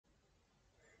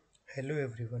Hello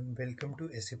everyone, welcome to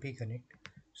SAP Connect.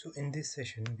 So in this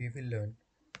session we will learn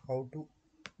how to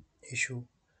issue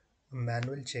a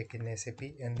manual check in SAP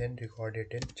and then record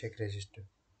it in check register.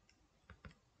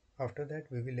 After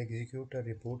that we will execute a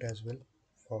report as well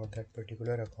for that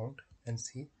particular account and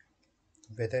see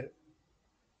whether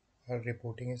our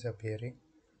reporting is appearing,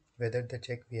 whether the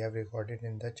check we have recorded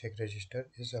in the check register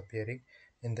is appearing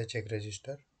in the check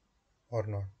register or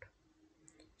not.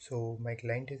 So my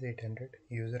client is 800,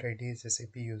 user ID is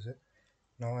SAP user.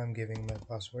 Now I'm giving my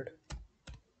password.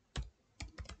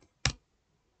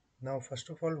 Now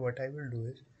first of all what I will do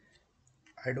is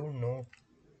I don't know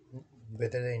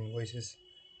whether the invoice is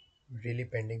really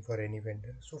pending for any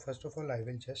vendor. So first of all I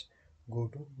will just go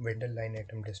to vendor line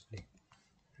item display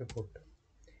report.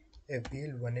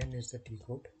 FBL1N is the T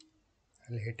code.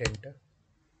 I'll hit enter.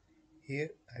 Here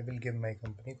I will give my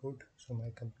company code. So my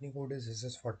company code is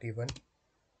SS41.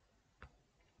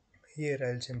 Here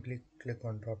I'll simply click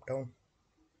on drop down.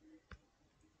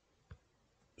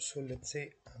 So let's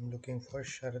say I'm looking for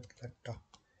Sharat Latta.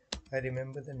 I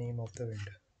remember the name of the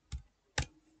vendor.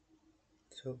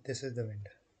 So this is the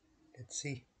vendor. Let's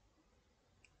see.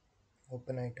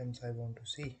 Open items I want to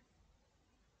see.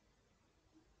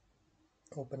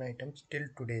 Open items till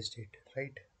today's date,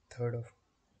 right? 3rd of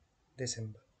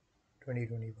December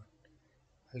 2021.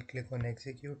 I'll click on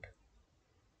execute.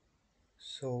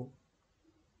 So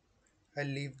I'll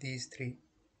leave these three,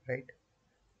 right?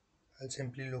 I'll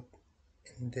simply look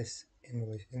in this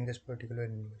invoice, in this particular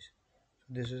invoice. So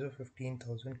this is a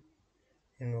 15,000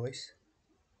 invoice,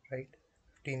 right?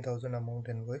 15,000 amount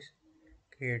invoice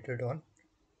created on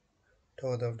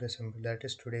 3rd of December, that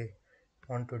is today,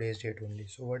 on today's date only.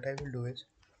 So what I will do is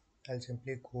I'll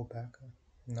simply go back.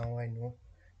 Now I know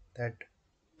that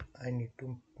I need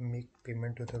to make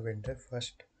payment to the vendor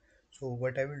first. So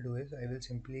what I will do is I will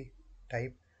simply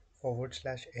type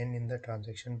 /n in the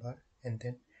transaction bar and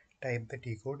then type the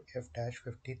T code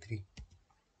F-53.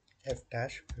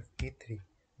 F-53.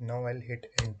 Now I'll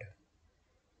hit enter.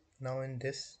 Now in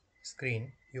this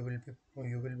screen you will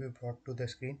be brought to the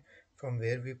screen from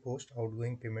where we post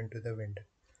outgoing payment to the vendor.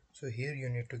 So here you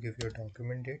need to give your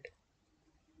document date.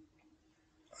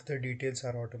 Other details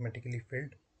are automatically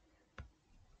filled.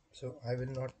 So I will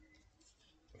not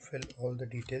fill all the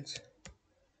details.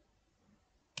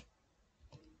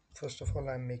 First of all,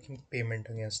 I'm making payment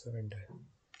against the vendor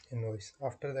invoice.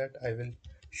 After that, I will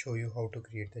show you how to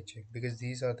create the check, because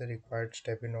these are the required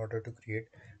step in order to create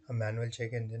a manual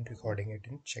check and then recording it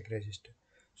in check register.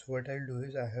 So what I'll do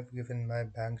is I have given my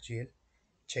bank GL,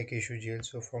 check issue GL.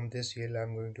 So from this GL,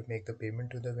 I'm going to make the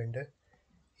payment to the vendor.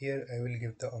 Here I will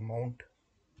give the amount.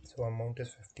 So amount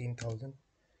is 15,000.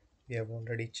 We have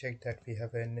already checked that we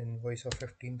have an invoice of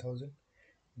 15,000.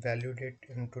 Value date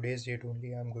in today's date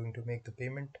only. I'm going to make the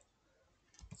payment.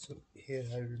 So here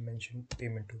I will mention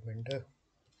payment to vendor,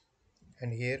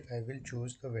 and here I will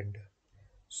choose the vendor.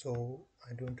 So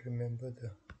I don't remember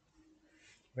the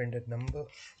vendor number,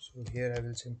 so here I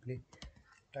will simply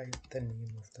type the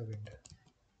name of the vendor.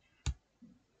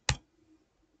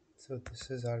 So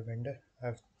this is our vendor.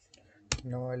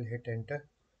 Now I'll hit enter.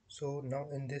 So now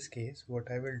in this case what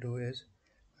I will do is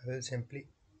I will simply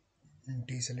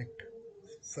deselect.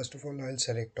 First of all I'll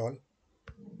select all.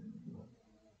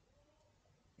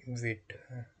 Wait,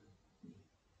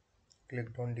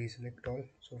 clicked on deselect all.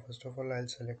 So first of all I'll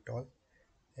select all,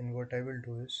 and what I will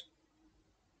do is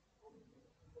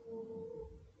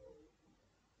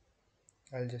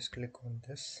I'll just click on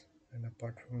this, and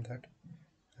apart from that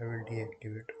I will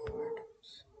deactivate all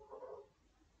items,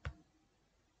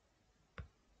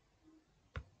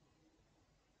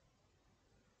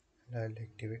 and I'll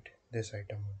activate this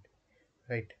item only,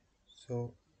 right?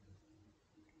 So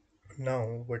now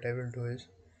what I will do is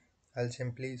I'll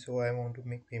simply, so I want to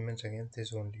make payments against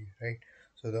this only, right?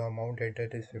 So the amount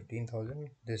entered is 15,000.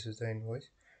 This is the invoice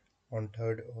on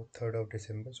 3rd of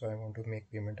December, so I want to make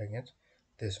payment against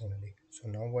this only. So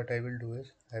now what I will do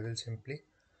is I will simply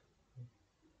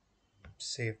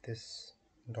save this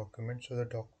document. So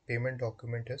the payment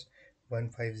document is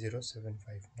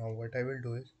 15075. Now what I will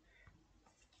do is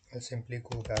I'll simply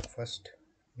go back first.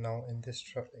 Now in this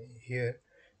here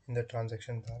in the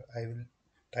transaction bar I will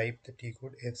type the T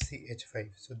code FCH5.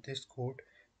 So this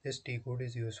T code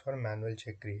is used for manual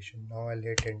check creation. Now I'll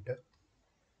hit enter.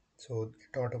 So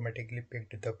it automatically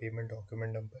picked the payment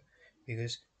document number,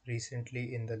 because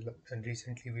recently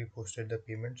we posted the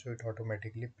payment, so it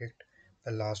automatically picked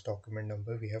the last document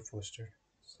number we have posted.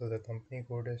 So the company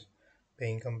code is,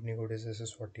 paying company code is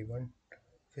SS41.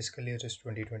 Fiscal year is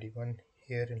 2021.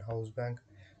 Here in house bank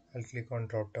I'll click on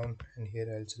drop down, and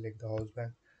here I'll select the house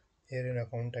bank. Here in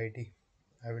account ID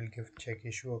I will give check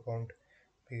issue account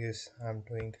because I'm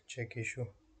doing the check issue,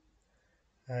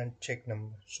 and check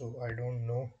number. So I don't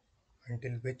know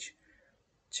until which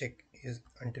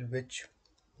until which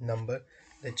number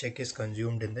the check is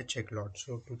consumed in the check lot.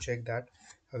 So to check that,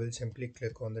 I will simply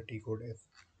click on the T code F.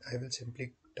 I will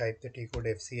simply type the T code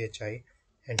FCHI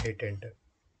and hit enter.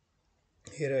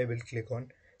 Here I will click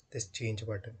on this change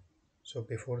button. So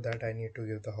before that I need to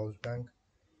give the house bank.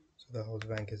 So the house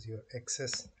bank is your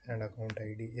access and account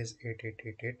ID is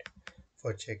 8888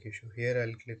 for check issue. Here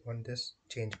I'll click on this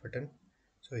change button.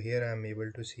 So here I am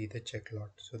able to see the check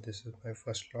lot. So this is my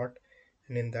first lot,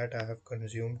 and in that I have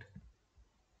consumed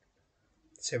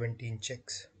 17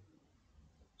 checks.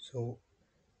 So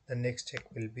the next check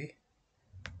will be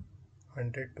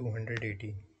 100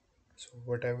 218. So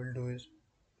what I will do is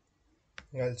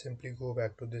I'll simply go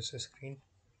back to this screen.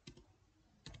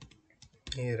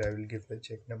 Here I will give the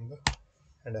check number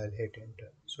and I'll hit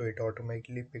enter. So it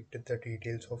automatically picked the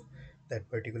details of that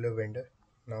particular vendor.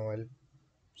 Now I'll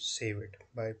save it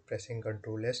by pressing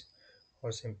Ctrl S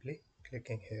or simply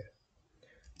clicking here,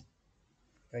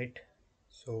 right?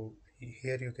 So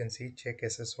here you can see check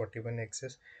SS41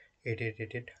 access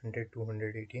 8888 100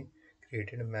 218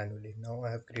 created manually. Now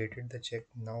I have created the check.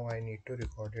 Now I need to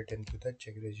record it into the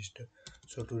check register.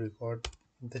 So to record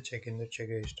the check in the check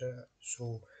register,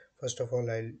 so first of all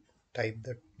type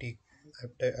the T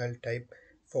I'll type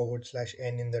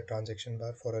 /n in the transaction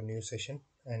bar for a new session,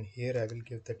 and here I will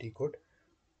give the T code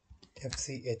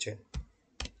FCHN.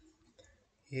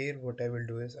 Here what I will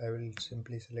do is I will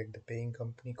simply select the paying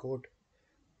company code.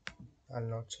 I'll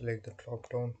not select the drop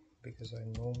down because I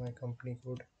know my company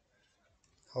code.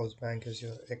 House bank is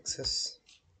your access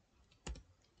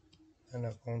and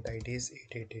account ID is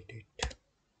 8888.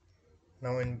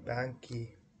 Now in bank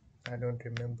key, I don't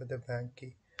remember the bank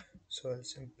key, so I'll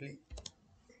simply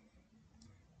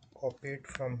copy it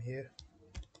from here.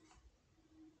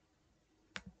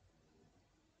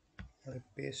 I'll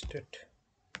paste it.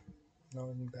 Now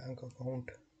in bank account,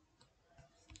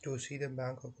 to see the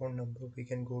bank account number, we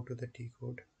can go to the T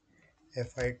code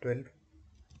FI12.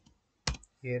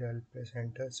 Here I'll press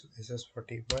enter. So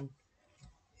SS41.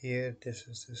 Here this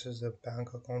is the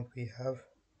bank account we have.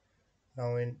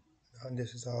 Now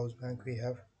this is the house bank we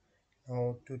have.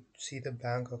 Now to see the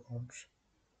bank accounts,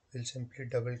 we'll simply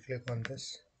double click on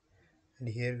this, and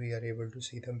here we are able to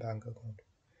see the bank account.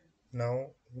 Now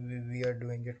we are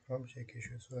doing it from check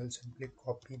issue, so I'll simply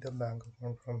copy the bank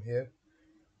account from here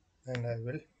and I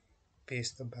will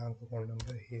paste the bank account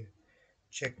number here.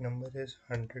 Check number is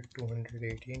 100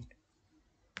 218,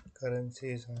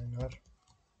 currency is INR,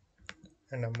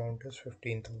 and amount is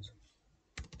 15,000.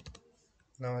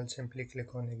 Now I'll simply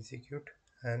click on execute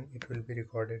and it will be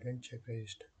recorded in check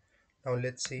register. Now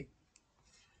let's see.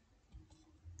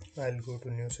 I'll go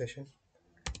to new session.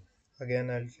 Again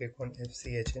I'll click on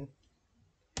FCHN,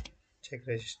 check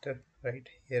register. Right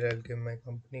here I'll give my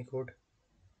company code.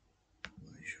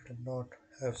 I should not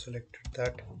have selected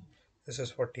that. This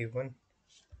is 41.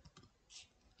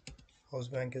 House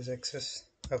bank is access.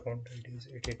 Account ID is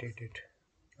 8888.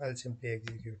 I'll simply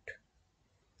execute.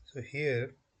 So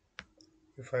here,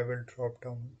 if I will drop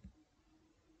down,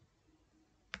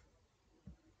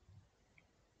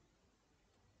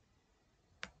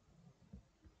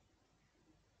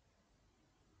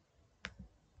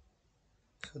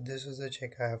 so this is the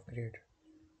check I have created.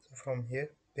 So from here,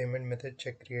 payment method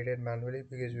check created manually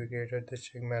because we created this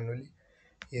check manually.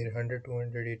 Here 100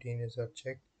 218 is our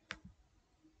check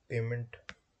payment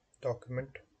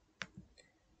document,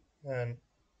 and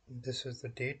this is the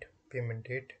date, payment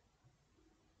date,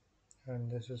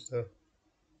 and this is the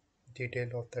detail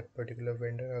of that particular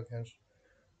vendor against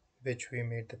which we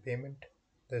made the payment.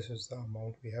 This is the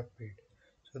amount we have paid.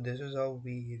 So this is how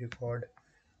we record.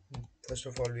 First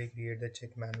of all, we create the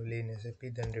check manually in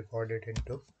SAP, then record it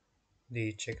into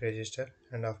the check register,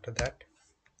 and after that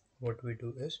what we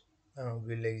do is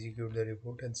we'll execute the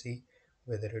report and see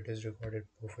whether it is recorded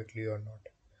perfectly or not.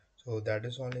 So that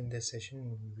is all in this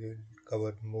session. We'll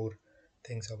cover more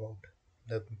things about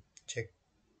the check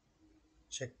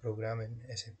check program in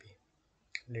SAP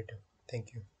later.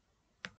 Thank you.